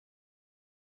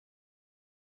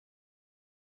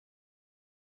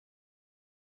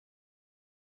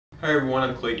Hi everyone,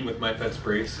 I'm Clayton with My Pet's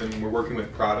Brace, and we're working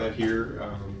with Prada here.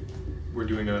 We're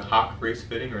doing a Hock brace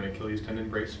fitting, or an Achilles tendon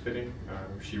brace fitting.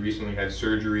 She recently had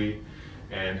surgery,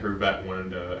 and her vet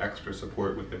wanted extra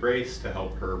support with the brace to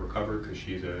help her recover because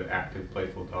she's an active,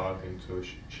 playful dog, and so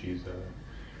she's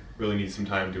really needs some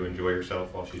time to enjoy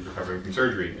herself while she's recovering from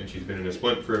surgery. And she's been in a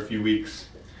splint for a few weeks,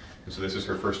 and so this is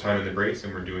her first time in the brace,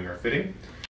 and we're doing our fitting.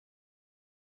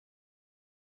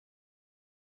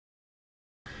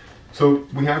 So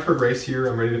we have her brace here,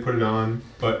 I'm ready to put it on,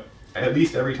 but at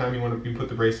least every time you put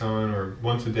the brace on, or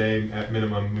once a day at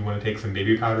minimum, we want to take some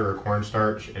baby powder or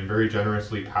cornstarch and very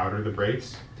generously powder the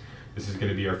brace. This is going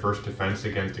to be our first defense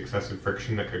against excessive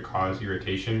friction that could cause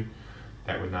irritation.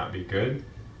 That would not be good.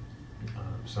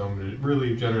 So I'm going to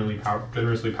really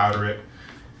generously powder it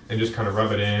and just kind of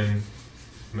rub it in,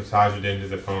 massage it into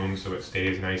the foam so it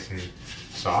stays nice and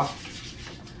soft.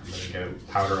 I'm going to get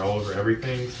powder all over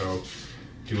everything, so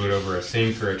do it over a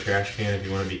sink or a trash can if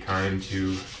you want to be kind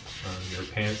to your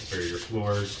pants or your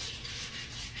floors.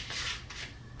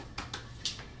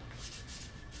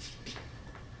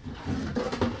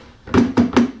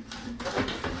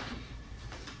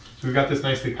 So we've got this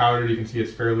nicely powdered. You can see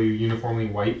it's fairly uniformly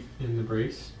white in the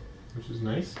brace, which is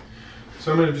nice.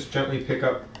 So I'm going to just gently pick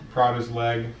up Prada's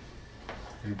leg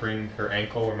and bring her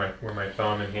ankle, where my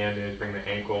thumb and hand is, bring the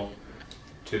ankle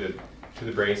to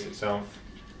the brace itself.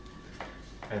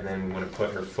 And then we want to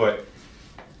put her foot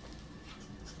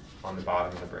on the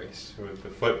bottom of the brace. So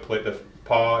the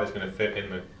paw is going to fit in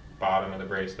the bottom of the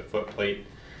brace, the foot plate.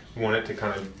 We want it to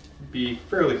kind of be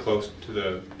fairly close to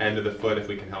the end of the foot if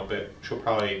we can help it. She'll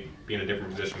probably be in a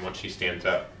different position once she stands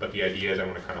up, but the idea is I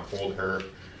want to kind of hold her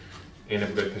in a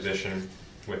good position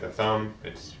with a thumb.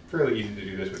 It's fairly easy to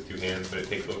do this with two hands, but it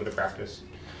takes a little bit of practice.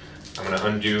 I'm going to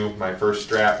undo my first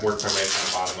strap, work my way from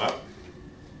the bottom up.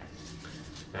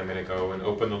 I'm going to go and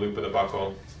open the loop of the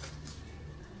buckle,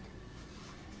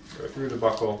 go through the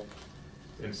buckle,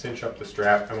 and cinch up the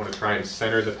strap. I want to try and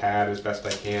center the pad as best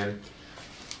I can,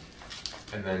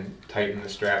 and then tighten the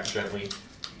strap gently.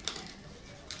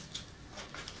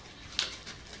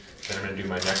 Then I'm going to do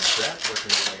my next strap,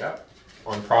 working my way up.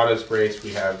 On Prada's brace,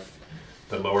 we have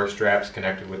the lower straps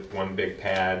connected with one big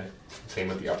pad, same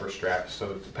with the upper straps.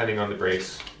 So depending on the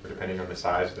brace, or depending on the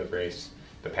size of the brace,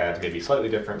 the pads may be slightly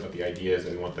different, but the idea is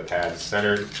that we want the pads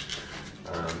centered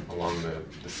along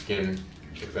the skin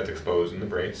that's exposed in the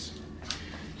brace.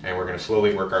 And we're going to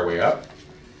slowly work our way up.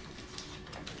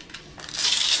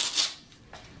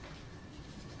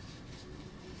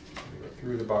 We go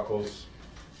through the buckles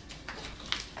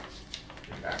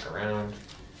and back around.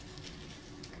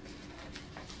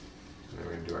 And then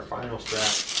we're going to do our final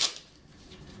strap.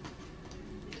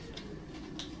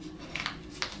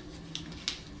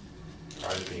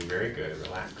 Being very good,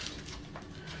 relaxed.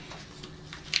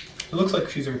 It looks like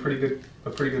she's in a pretty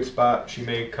good spot. She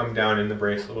may come down in the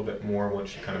brace a little bit more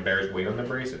once she kind of bears weight on the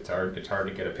brace. It's hard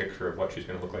to get a picture of what she's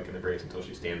going to look like in the brace until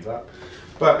she stands up.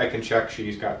 But I can check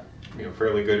she's got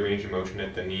fairly good range of motion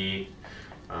at the knee.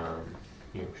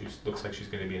 She looks like she's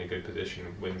going to be in a good position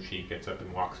when she gets up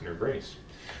and walks in her brace.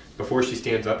 Before she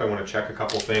stands up, I want to check a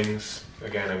couple things.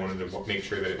 Again, I wanted to make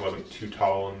sure that it wasn't too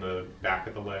tall on the back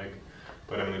of the leg.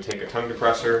 But I'm going to take a tongue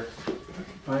depressor, if I can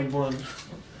find one,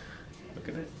 look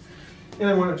at it. And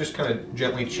I want to just kind of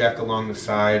gently check along the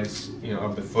sides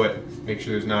of the foot, make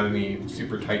sure there's not any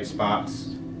super tight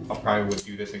spots. I'll probably would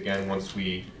do this again once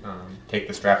we take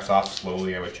the straps off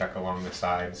slowly. I would check along the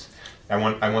sides. I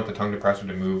want the tongue depressor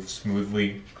to move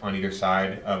smoothly on either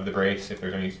side of the brace. If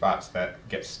there's any spots that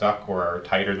get stuck or are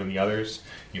tighter than the others,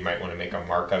 you might want to make a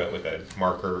mark of it with a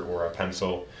marker or a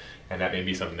pencil. And that may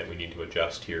be something that we need to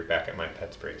adjust here back at My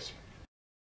Pet's Brace.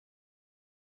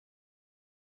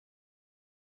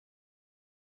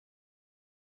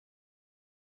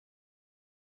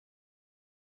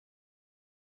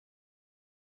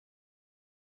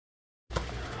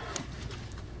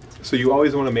 So you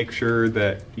always want to make sure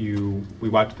that we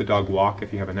watch the dog walk.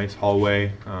 If you have a nice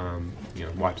hallway,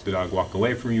 watch the dog walk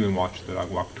away from you and watch the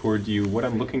dog walk towards you. What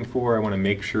I'm looking for, I want to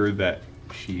make sure that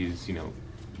she's,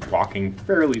 walking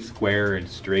fairly square and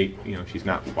straight. She's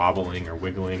not wobbling or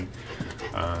wiggling.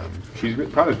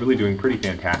 Prada's really doing pretty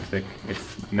fantastic.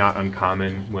 It's not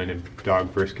uncommon when a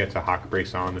dog first gets a Hock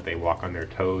brace on that they walk on their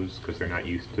toes because they're not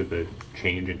used to the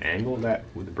change in angle that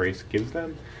the brace gives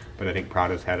them. But I think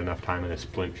Prada's had enough time in a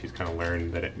splint, she's kind of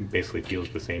learned that it basically feels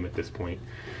the same at this point.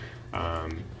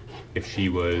 If she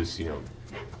was,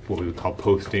 what we would call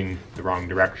posting the wrong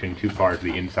direction, too far to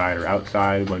the inside or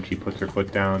outside when she puts her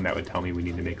foot down, that would tell me we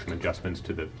need to make some adjustments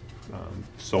to the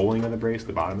soling of the brace,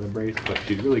 the bottom of the brace. But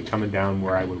she's really coming down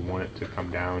where I would want it to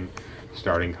come down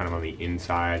starting kind of on the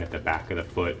inside of the back of the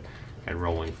foot and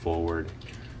rolling forward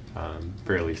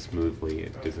fairly smoothly.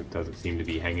 It doesn't seem to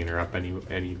be hanging her up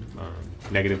any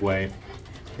negative way.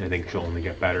 And I think she'll only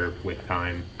get better with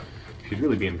time. She's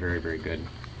really being very, very good.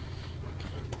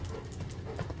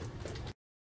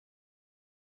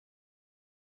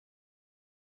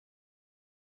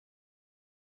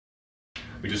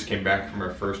 We just came back from our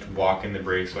first walk in the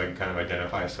brace, so I can kind of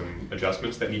identify some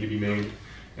adjustments that need to be made.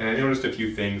 And I noticed a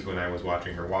few things when I was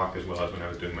watching her walk as well as when I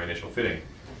was doing my initial fitting.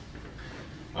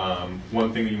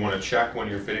 One thing that you want to check when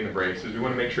you're fitting the brace is we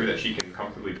want to make sure that she can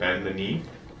comfortably bend the knee.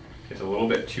 It's a little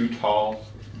bit too tall,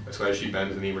 so as she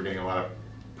bends the knee we're getting a lot of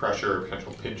pressure or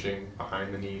potential pinching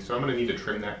behind the knee. So I'm going to need to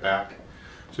trim that back.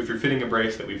 So if you're fitting a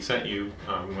brace that we've sent you,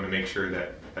 we want to make sure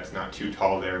that that's not too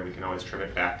tall there. We can always trim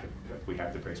it back if we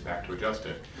have the brace back to adjust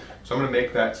it. So I'm going to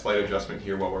make that slight adjustment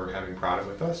here while we're having Prada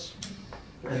with us.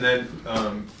 And then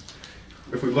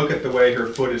if we look at the way her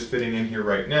foot is fitting in here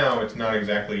right now, it's not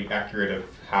exactly accurate of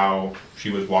how she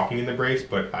was walking in the brace,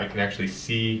 but I can actually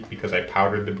see, because I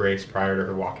powdered the brace prior to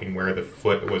her walking, where the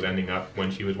foot was ending up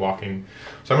when she was walking.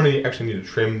 So I'm going to actually need to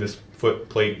trim this foot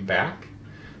plate back.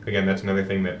 Again, that's another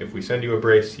thing that if we send you a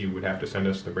brace, you would have to send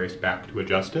us the brace back to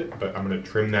adjust it, but I'm going to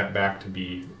trim that back to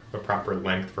be a proper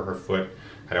length for her foot.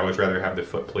 I'd always rather have the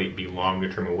foot plate be long to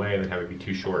trim away than have it be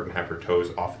too short and have her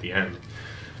toes off the end.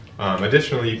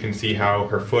 Additionally, you can see how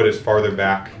her foot is farther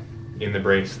back in the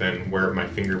brace than where my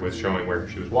finger was showing where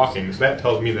she was walking. So that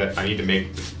tells me that I need to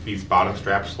make these bottom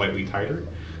straps slightly tighter.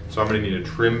 So I'm going to need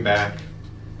to trim back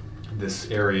this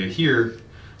area here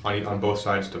on both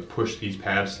sides to push these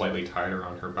pads slightly tighter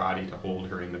on her body to hold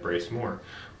her in the brace more.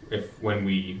 When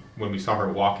we saw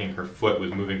her walking, her foot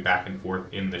was moving back and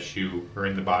forth in the shoe or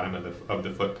in the bottom of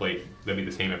the foot plate. That'd be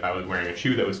the same if I was wearing a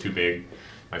shoe that was too big.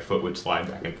 My foot would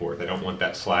slide back and forth. I don't want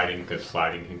that sliding, because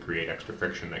sliding can create extra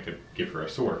friction that could give her a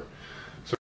sore.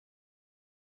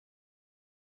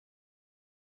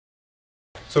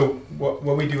 So what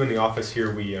we do in the office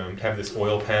here, we have this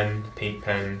oil pen, paint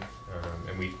pen,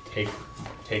 and we take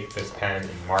this pen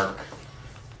and mark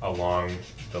along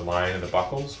the line of the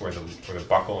buckles where the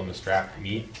buckle and the strap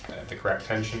meet at the correct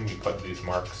tension. We put these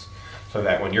marks so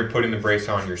that when you're putting the brace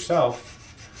on yourself,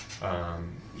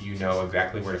 you know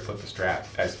exactly where to put the strap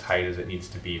as tight as it needs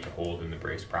to be to hold in the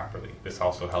brace properly. This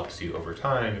also helps you over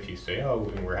time if you say,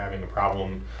 oh, we're having a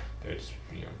problem, it's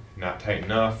not tight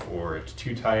enough, or it's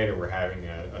too tight, or we're having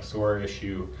a sore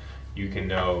issue. You can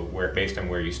know where, based on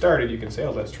where you started, you can say,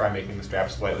 oh, let's try making the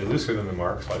strap slightly looser than the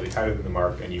mark, slightly tighter than the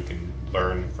mark, and you can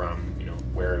learn from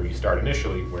where you start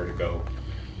initially where to go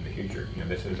in the future.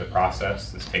 This is a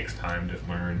process. This takes time to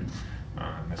learn.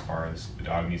 As far as the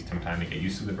dog needs some time to get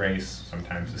used to the brace.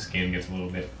 Sometimes the skin gets a little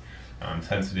bit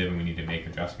sensitive and we need to make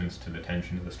adjustments to the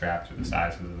tension of the straps or the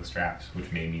sizes of the straps,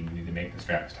 which may mean we need to make the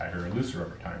straps tighter or looser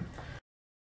over time.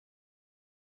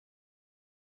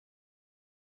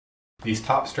 These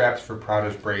top straps for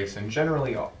Prada's brace, and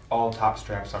generally all top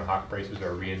straps on Hock braces,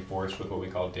 are reinforced with what we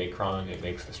call Dacron. It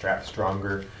makes the strap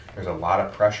stronger. There's a lot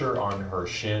of pressure on her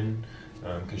shin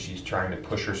because she's trying to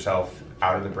push herself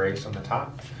out of the brace on the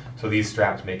top. So these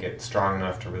straps make it strong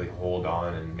enough to really hold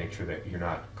on and make sure that you're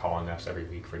not calling us every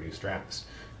week for new straps.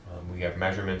 We have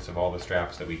measurements of all the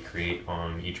straps that we create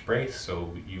on each brace,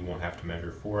 so you won't have to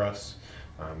measure for us.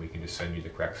 We can just send you the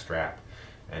correct strap.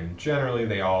 And generally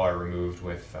they all are removed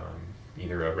with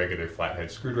either a regular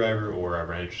flathead screwdriver or a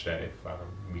wrench that if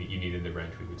you needed the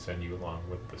wrench, we would send you along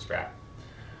with the strap.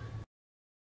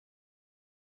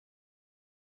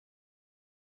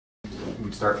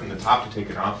 We'd start from the top to take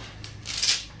it off.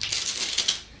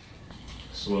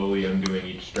 Slowly undoing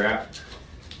each strap,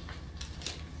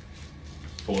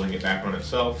 folding it back on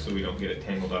itself so we don't get it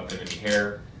tangled up in any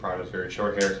hair. Prada's very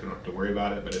short hair, so we don't have to worry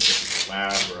about it, but if it's a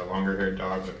lab or a longer haired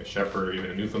dog like a shepherd or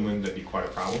even a Newfoundland, that'd be quite a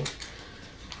problem.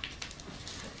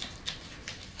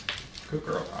 Good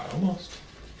girl, Prada, almost.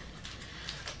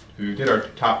 We did our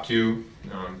top two.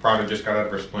 Prada just got out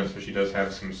of her splint, so she does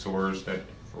have some sores that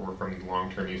were from the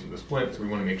long-term use of the splint, so we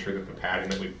want to make sure that the padding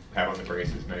that we have on the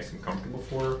brace is nice and comfortable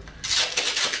for her.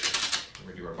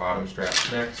 We're going to do our bottom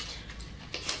straps next.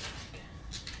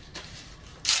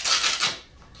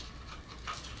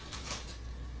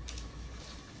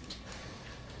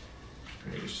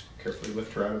 And we just carefully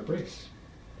lift her out of the brace.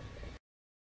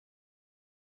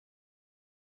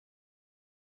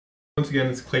 Once again,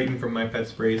 it's Clayton from My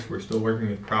Pet's Brace. We're still working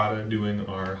with Prada doing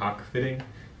our Hock fitting.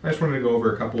 I just wanted to go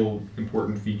over a couple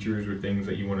important features or things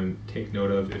that you want to take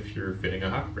note of if you're fitting a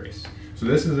Hock brace. So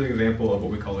this is an example of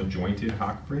what we call a jointed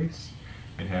Hock brace.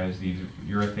 It has these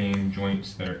urethane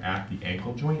joints that are at the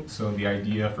ankle joint. So the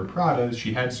idea for Prada is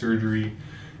she had surgery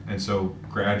And so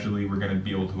gradually we're going to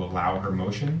be able to allow her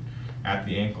motion at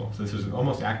the ankle. So this is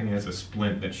almost acting as a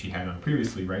splint that she had on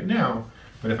previously right now.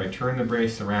 But if I turn the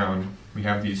brace around, we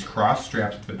have these cross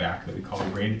straps at the back that we call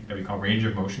range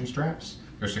of motion straps.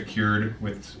 They're secured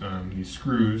with these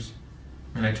screws.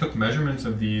 And I took measurements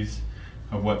of these,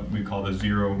 of what we call the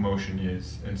zero motion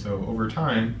is. And so over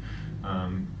time,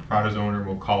 Prada's owner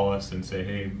will call us and say,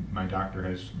 hey, my doctor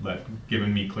has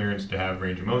given me clearance to have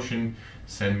range of motion,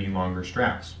 send me longer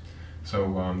straps.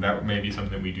 So that may be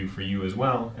something that we do for you as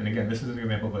well. And again, this is an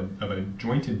example of a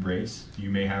jointed brace. You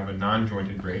may have a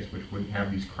non-jointed brace, which wouldn't have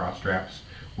these cross straps,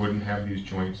 wouldn't have these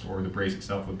joints, or the brace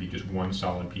itself would be just one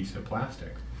solid piece of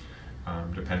plastic.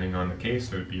 Depending on the case,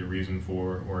 there would be a reason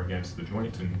for or against the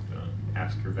joints, and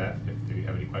ask your vet if you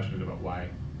have any questions about why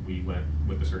we went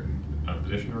with a certain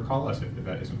position, or call us if the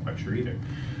vet isn't quite sure either.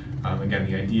 Again,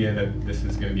 the idea that this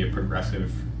is going to be a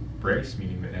progressive brace,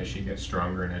 meaning that as she gets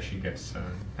stronger and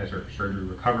as her surgery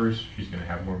recovers, she's going to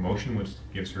have more motion, which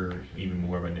gives her even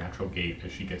more of a natural gait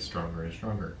as she gets stronger and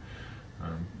stronger.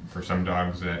 For some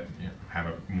dogs that have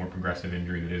a more progressive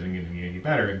injury that isn't getting any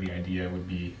better, the idea would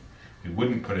be we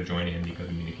wouldn't put a joint in because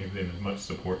we need to give them as much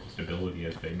support and stability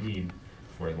as they need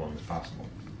for as long as possible.